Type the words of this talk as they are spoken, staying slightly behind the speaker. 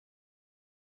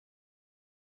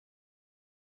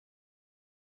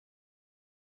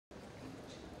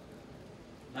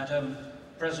Madam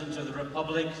President of the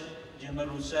Republic, Dilma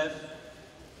Rousseff,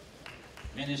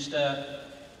 Minister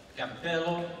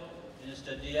Campello,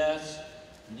 Minister Diaz,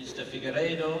 Minister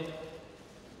Figueiredo,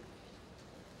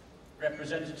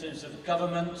 representatives of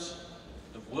government,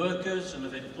 of workers and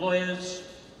of employers,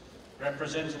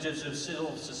 representatives of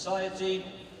civil society,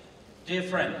 dear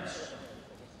friends,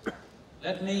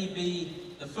 let me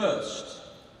be the first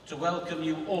to welcome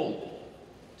you all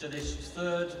to this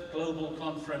third Global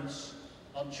Conference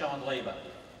on Child Labour.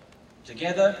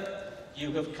 Together,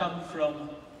 you have come from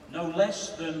no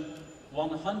less than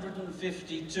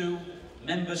 152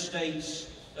 member states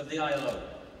of the ILO.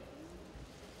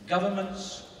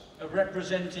 Governments are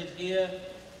represented here,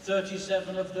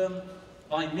 37 of them,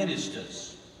 by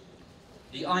ministers.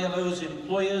 The ILO's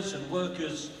employers and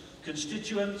workers'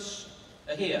 constituents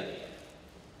are here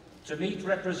to meet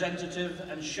representative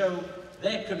and show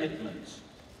their commitment,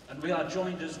 and we are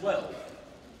joined as well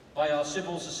by our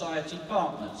civil society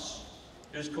partners,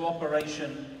 whose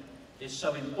cooperation is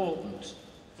so important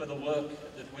for the work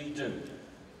that we do.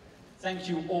 Thank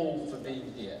you all for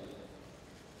being here.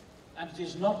 And it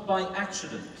is not by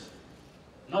accident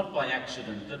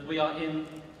that we are in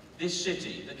this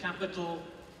city, the capital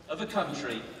of a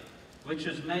country which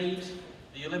has made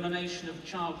the elimination of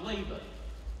child labour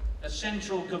a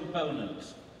central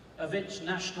component of its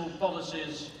national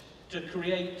policies to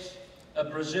create a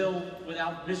Brazil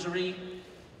without misery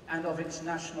and of its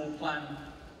national plan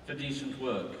for decent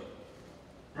work.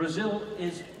 Brazil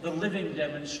is the living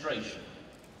demonstration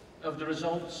of the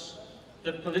results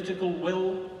that political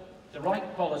will, the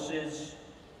right policies,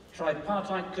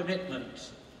 tripartite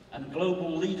commitment and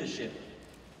global leadership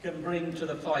can bring to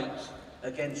the fight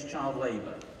against child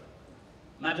labour.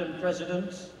 Madam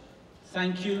President,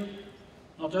 thank you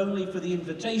not only for the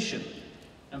invitation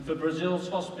and for Brazil's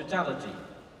hospitality.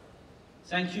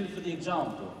 Thank you for the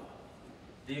example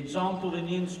and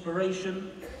the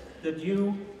inspiration that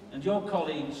you and your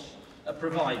colleagues are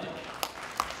providing.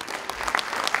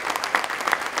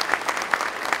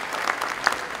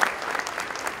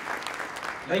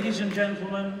 Ladies and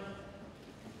gentlemen,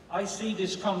 I see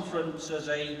this conference as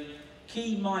a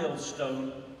key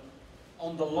milestone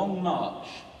on the long march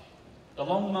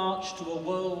to a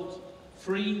world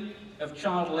free of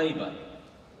child labour.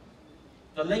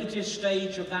 The latest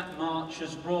stage of that march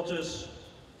has brought us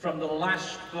from the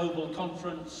last global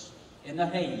conference in The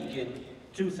Hague in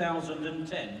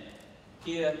 2010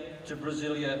 here to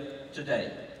Brasilia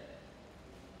today.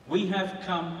 We have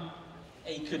come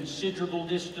a considerable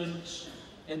distance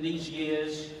in these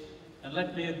years, and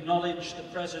let me acknowledge the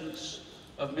presence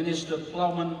of Minister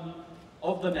Plowman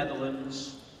of the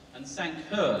Netherlands and thank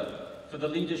her for the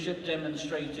leadership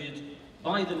demonstrated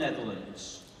by the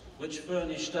Netherlands, which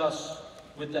furnished us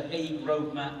with the Hague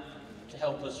roadmap to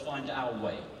help us find our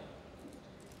way.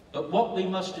 But what we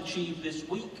must achieve this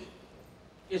week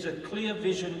is a clear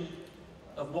vision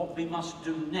of what we must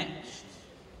do next,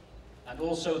 and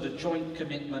also the joint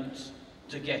commitment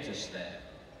to get us there.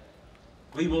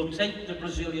 We will take the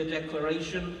Brasilia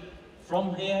Declaration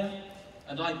from here,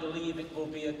 and I believe it will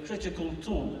be a critical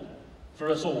tool for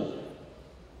us all.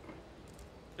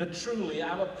 But truly,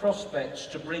 our prospects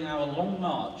to bring our long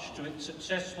march to its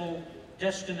successful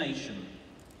destination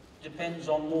depends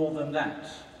on more than that.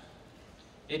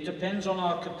 It depends on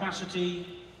our capacity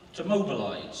to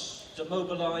mobilize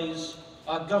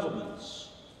our governments,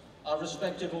 our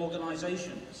respective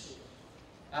organizations,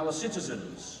 our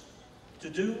citizens, to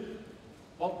do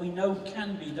what we know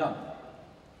can be done.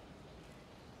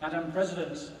 Madam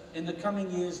President, in the coming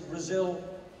years, Brazil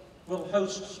will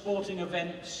host sporting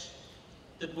events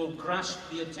that will grasp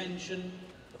the attention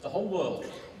of the whole world.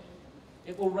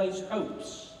 It will raise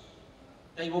hopes.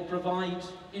 They will provide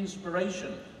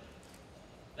inspiration.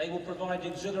 They will provide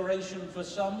exhilaration for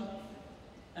some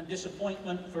and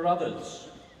disappointment for others.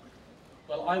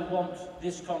 Well, I want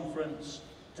this conference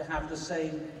to have the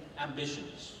same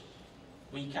ambitions.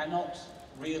 We cannot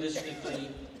realistically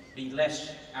be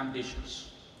less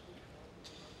ambitious.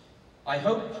 I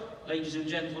hope, ladies and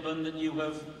gentlemen, that you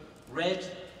have read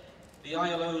the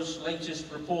ILO's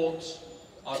latest reports,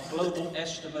 our global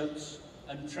estimates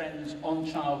and trends on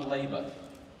child labour.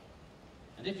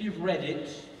 And if you've read it,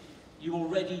 you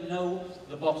already know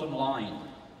the bottom line.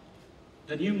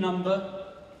 The new number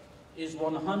is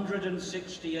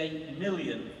 168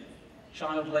 million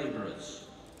child labourers.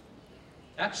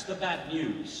 That's the bad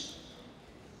news.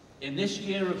 In this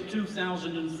year of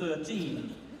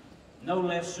 2013, no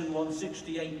less than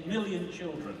 168 million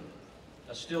children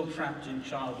are still trapped in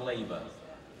child labour,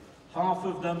 half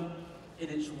of them in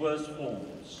its worst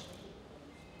forms.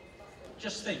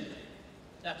 Just think,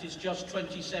 that is just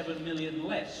 27 million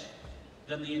less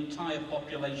than the entire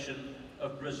population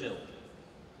of Brazil.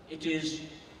 It is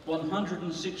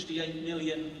 168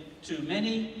 million too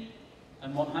many,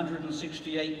 and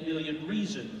 168 million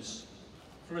reasons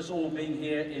for us all being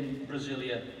here in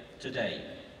Brasilia today.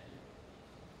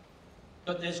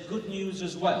 But there's good news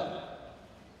as well.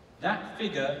 That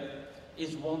figure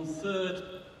is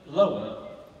 1/3 lower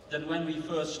than when we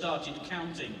first started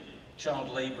counting child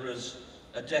labourers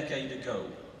a decade ago.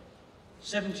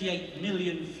 78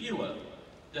 million fewer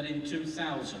than in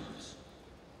 2000.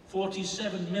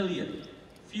 47 million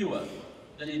fewer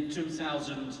than in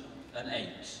 2008.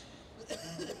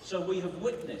 So we have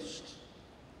witnessed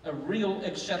a real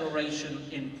acceleration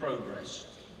in progress.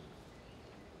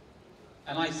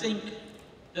 And I think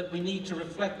that we need to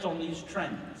reflect on these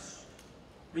trends.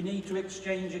 We need to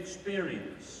exchange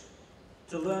experience,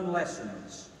 to learn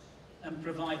lessons, and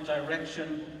provide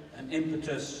direction and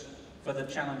impetus for the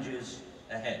challenges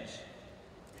ahead.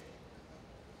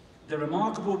 The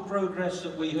remarkable progress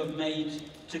that we have made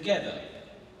together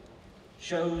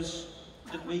shows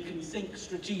that we can think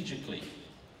strategically,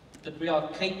 that we are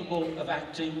capable of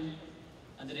acting,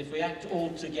 and that if we act all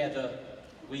together,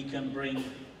 we can bring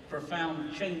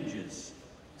profound changes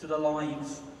to the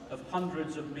lives of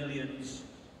hundreds of millions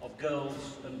of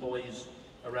girls and boys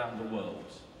around the world.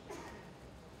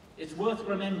 It's worth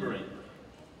remembering,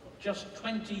 just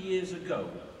 20 years ago,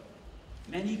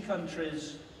 many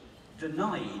countries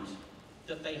denied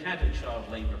that they had a child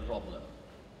labour problem.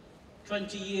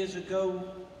 20 years ago,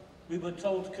 we were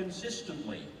told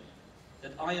consistently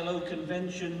that ILO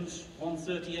Conventions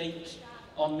 138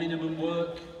 on minimum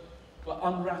work were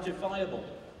unratifiable.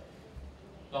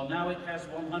 Well, now it has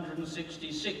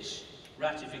 166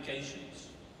 ratifications,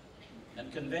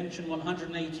 and Convention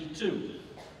 182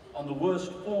 on the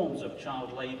worst forms of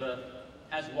child labour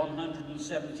has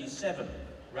 177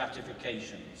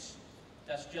 ratifications.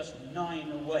 That's just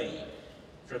 9 away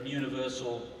from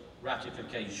universal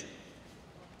ratification.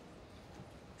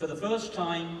 For the first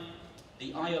time,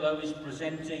 the ILO is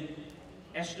presenting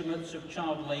estimates of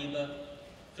child labour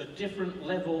for different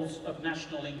levels of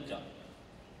national income.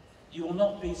 You will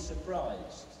not be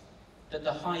surprised that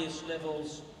the highest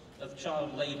levels of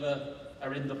child labour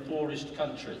are in the poorest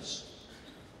countries.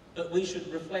 But we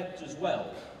should reflect as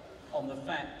well on the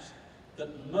fact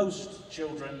that most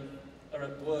children are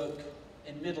at work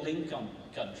in middle-income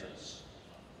countries,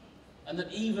 and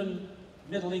that even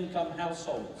middle-income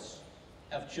households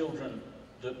have children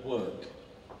that work.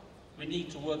 We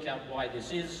need to work out why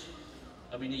this is,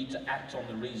 and we need to act on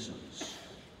the reasons.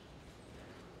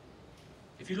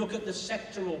 If you look at the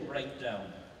sectoral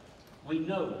breakdown, we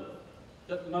know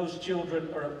that most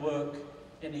children are at work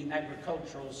in the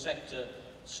agricultural sector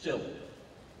still.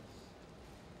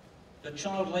 The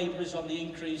child labour is on the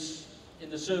increase in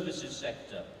the services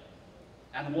sector,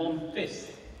 and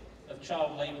 1/5 of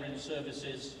child labour in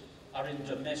services are in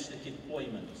domestic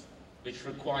employment, which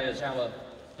requires our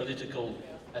political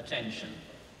attention.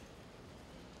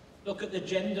 Look at the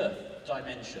gender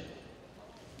dimension.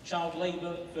 Child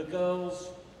labour for girls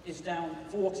is down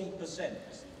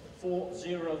 40%,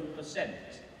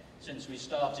 40%, since we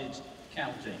started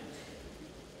counting.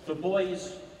 For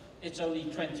boys, it's only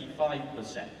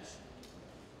 25%.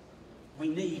 We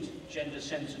need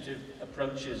gender-sensitive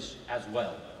approaches as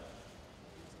well.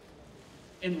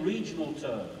 In regional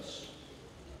terms,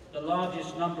 the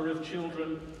largest number of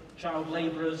child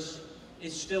labourers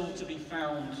is still to be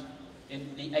found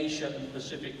in the Asia and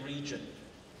Pacific region.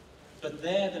 But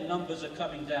there the numbers are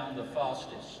coming down the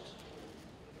fastest.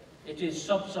 It is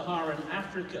sub-Saharan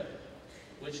Africa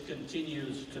which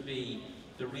continues to be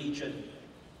the region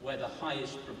where the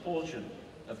highest proportion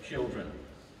of children,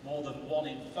 more than 1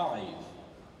 in 5,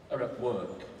 are at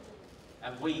work.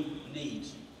 And we need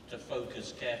to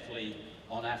focus carefully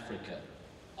on Africa.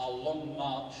 Our long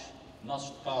march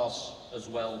must pass as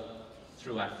well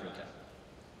through Africa.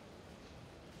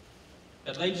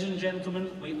 But ladies and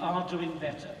gentlemen, we are doing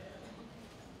better.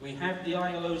 We have the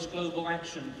ILO's Global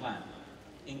Action Plan,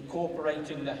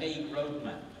 incorporating the Hague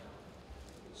Roadmap.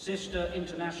 Sister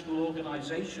international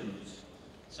organisations,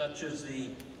 such as the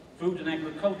Food and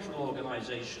Agricultural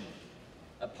Organization,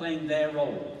 are playing their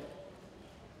role.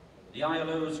 The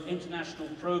ILO's International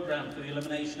Programme for the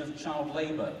Elimination of Child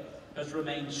Labour has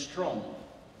remained strong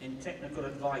in technical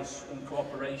advice and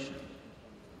cooperation.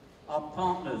 Our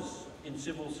partners in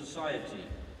civil society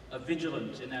are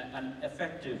vigilant and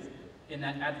effective in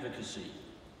their advocacy,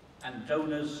 and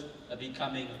donors are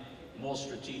becoming more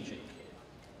strategic.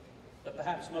 But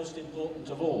perhaps most important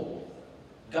of all,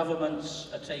 governments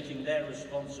are taking their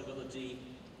responsibility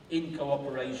in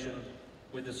cooperation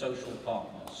with the social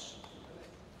partners.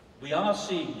 We are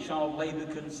seeing child labour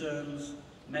concerns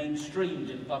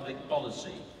mainstreamed in public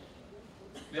policy.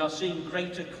 We are seeing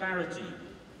greater clarity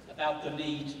about the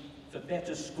need for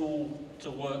better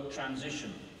school-to-work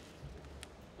transition.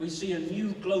 We see a new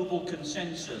global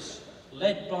consensus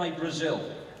led by Brazil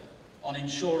on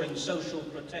ensuring social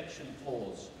protection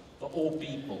floors for all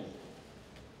people.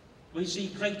 We see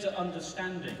greater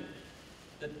understanding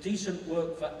that decent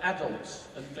work for adults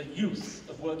and for youth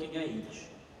of working age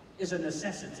is a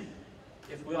necessity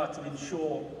if we are to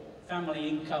ensure family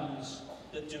incomes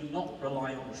that do not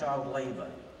rely on child labour.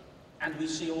 And we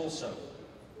see also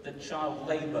that child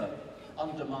labour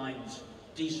undermines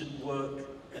decent work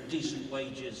and decent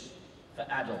wages for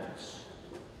adults.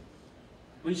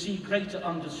 We see greater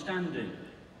understanding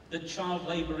that child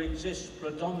labour exists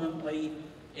predominantly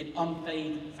in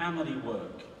unpaid family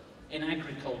work, in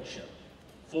agriculture,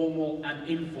 formal and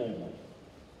informal.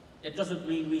 It doesn't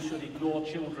mean we should ignore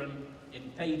children in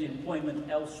paid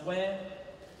employment elsewhere,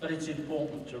 but it's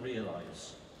important to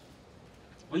realise.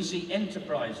 We see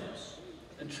enterprises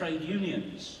and trade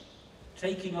unions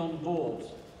taking on board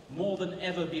more than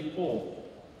ever before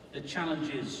the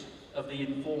challenges of the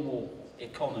informal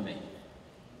economy.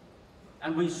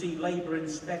 And we see labour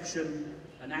inspection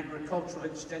and agricultural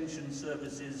extension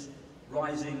services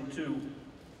rising to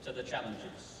the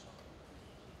challenges.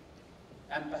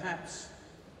 And perhaps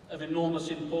of enormous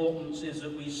importance is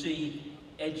that we see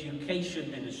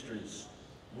education ministries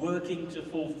working to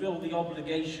fulfil the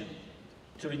obligation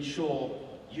to ensure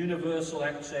universal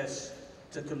access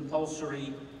to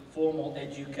compulsory formal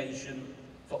education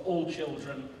for all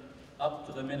children up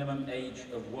to the minimum age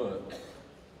of work.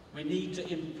 We need to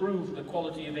improve the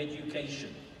quality of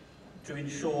education to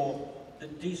ensure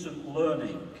that decent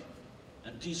learning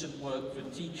and decent work for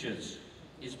teachers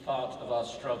is part of our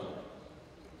struggle.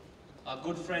 Our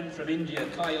good friend from India,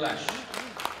 Kailash,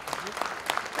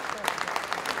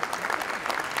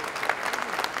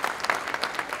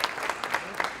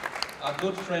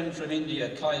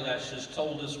 has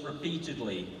told us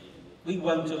repeatedly, we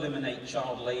won't eliminate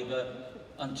child labour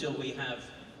until we have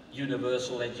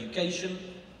universal education,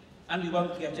 and we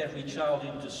won't get every child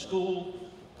into school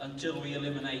until we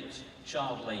eliminate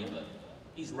child labour.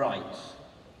 He's right.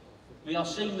 We are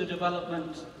seeing the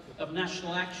development of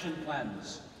national action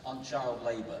plans on child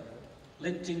labour,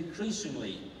 linked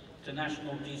increasingly to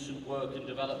national decent work and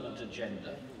development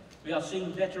agenda. We are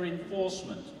seeing better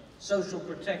enforcement, social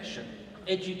protection,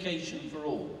 education for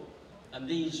all, and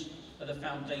these are the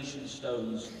foundation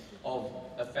stones of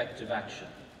effective action.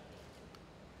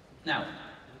 Now,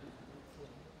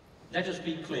 let us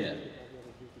be clear.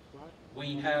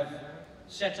 We have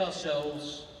set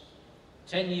ourselves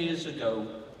 10 years ago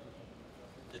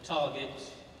the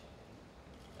target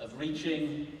of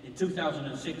reaching, in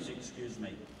 2006,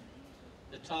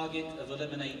 the target of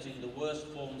eliminating the worst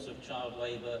forms of child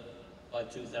labour by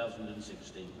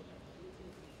 2016.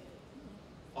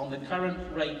 On the current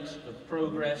rate of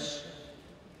progress,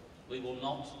 we will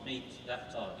not meet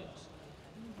that target.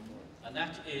 And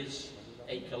that is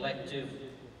a collective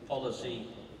policy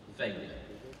failure.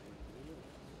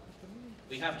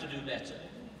 We have to do better.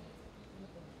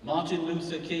 Martin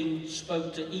Luther King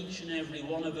spoke to each and every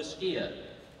one of us here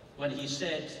when he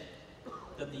said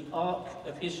that the arc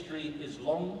of history is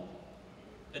long,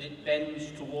 but it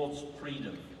bends towards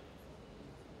freedom.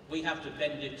 We have to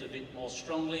bend it a bit more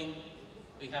strongly,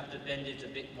 we have to bend it a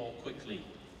bit more quickly,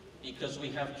 because we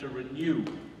have to renew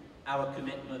our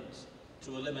commitment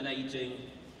to eliminating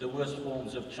the worst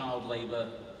forms of child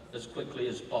labour as quickly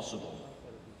as possible.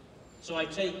 So I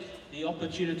take the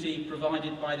opportunity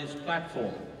provided by this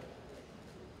platform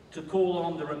to call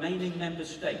on the remaining member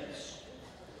states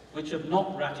which have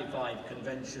not ratified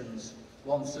Conventions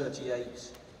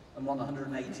 138 and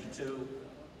 182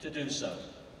 to do so.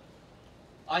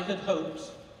 I had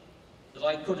hoped that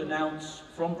I could announce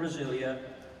from Brasilia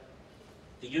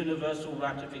the universal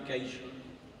ratification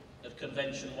of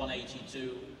Convention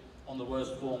 182 on the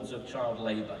worst forms of child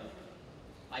labour.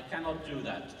 I cannot do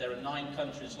that. There are 9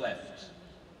 countries left.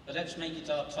 But let's make it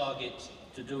our target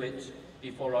to do it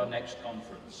before our next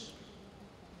conference.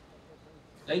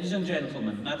 Ladies and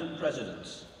gentlemen, Madam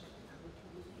President,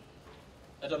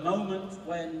 at a moment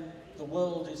when the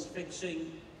world is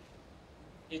fixing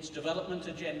its development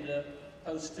agenda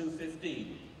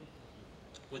post-2015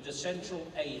 with the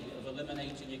central aim of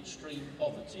eliminating extreme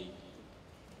poverty,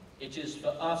 it is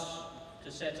for us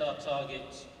to set our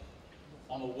target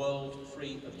on a world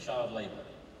free of child labour.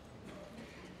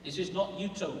 This is not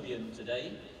utopian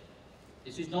today.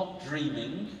 This is not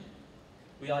dreaming.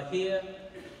 We are here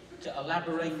to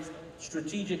elaborate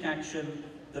strategic action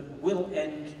that will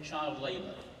end child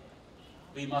labour.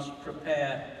 We must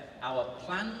prepare our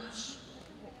plans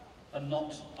and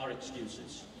not our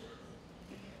excuses.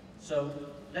 So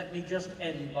let me just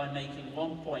end by making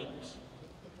one point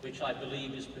which I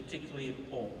believe is particularly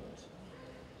important.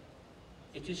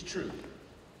 It is true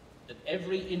that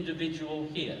every individual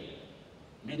here,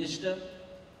 minister,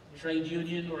 trade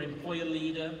union or employer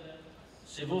leader,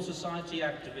 civil society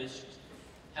activist,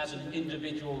 has an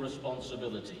individual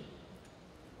responsibility.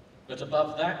 But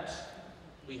above that,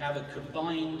 we have a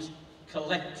combined,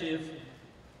 collective,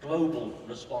 global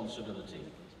responsibility.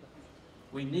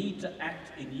 We need to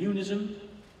act in unison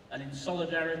and in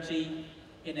solidarity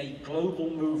in a global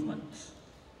movement.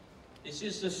 This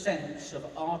is the sense of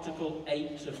Article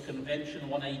 8 of Convention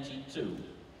 182,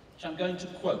 which I'm going to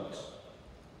quote.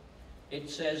 It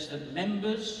says that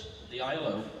members of the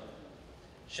ILO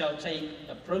shall take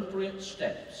appropriate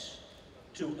steps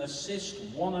to assist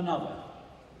one another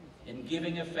in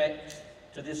giving effect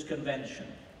to this convention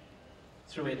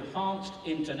through enhanced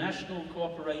international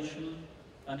cooperation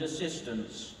and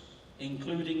assistance,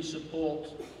 including support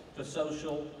for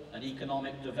social and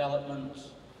economic development,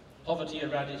 poverty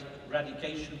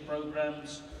eradication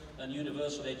programs, and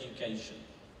universal education.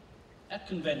 That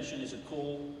convention is a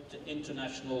call to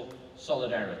international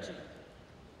solidarity.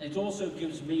 It also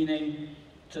gives meaning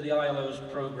to the ILO's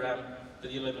program for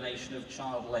the elimination of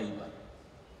child labour.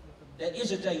 There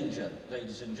is a danger,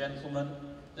 ladies and gentlemen,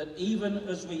 that even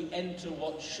as we enter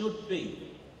what should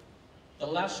be the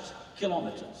last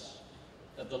kilometres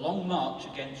of the long march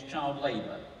against child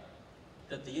labour,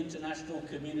 that the international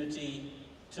community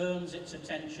turns its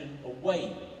attention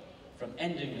away from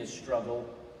ending this struggle,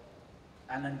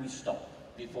 and then we stop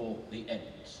before the end.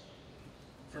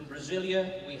 From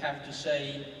Brasilia, we have to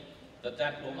say that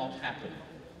that will not happen.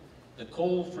 The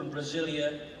call from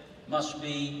Brasilia must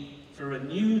be for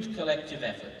renewed collective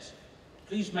effort.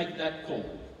 Please make that call.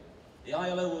 The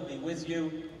ILO will be with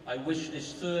you. I wish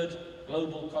this third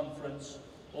global conference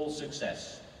all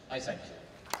success. I thank you.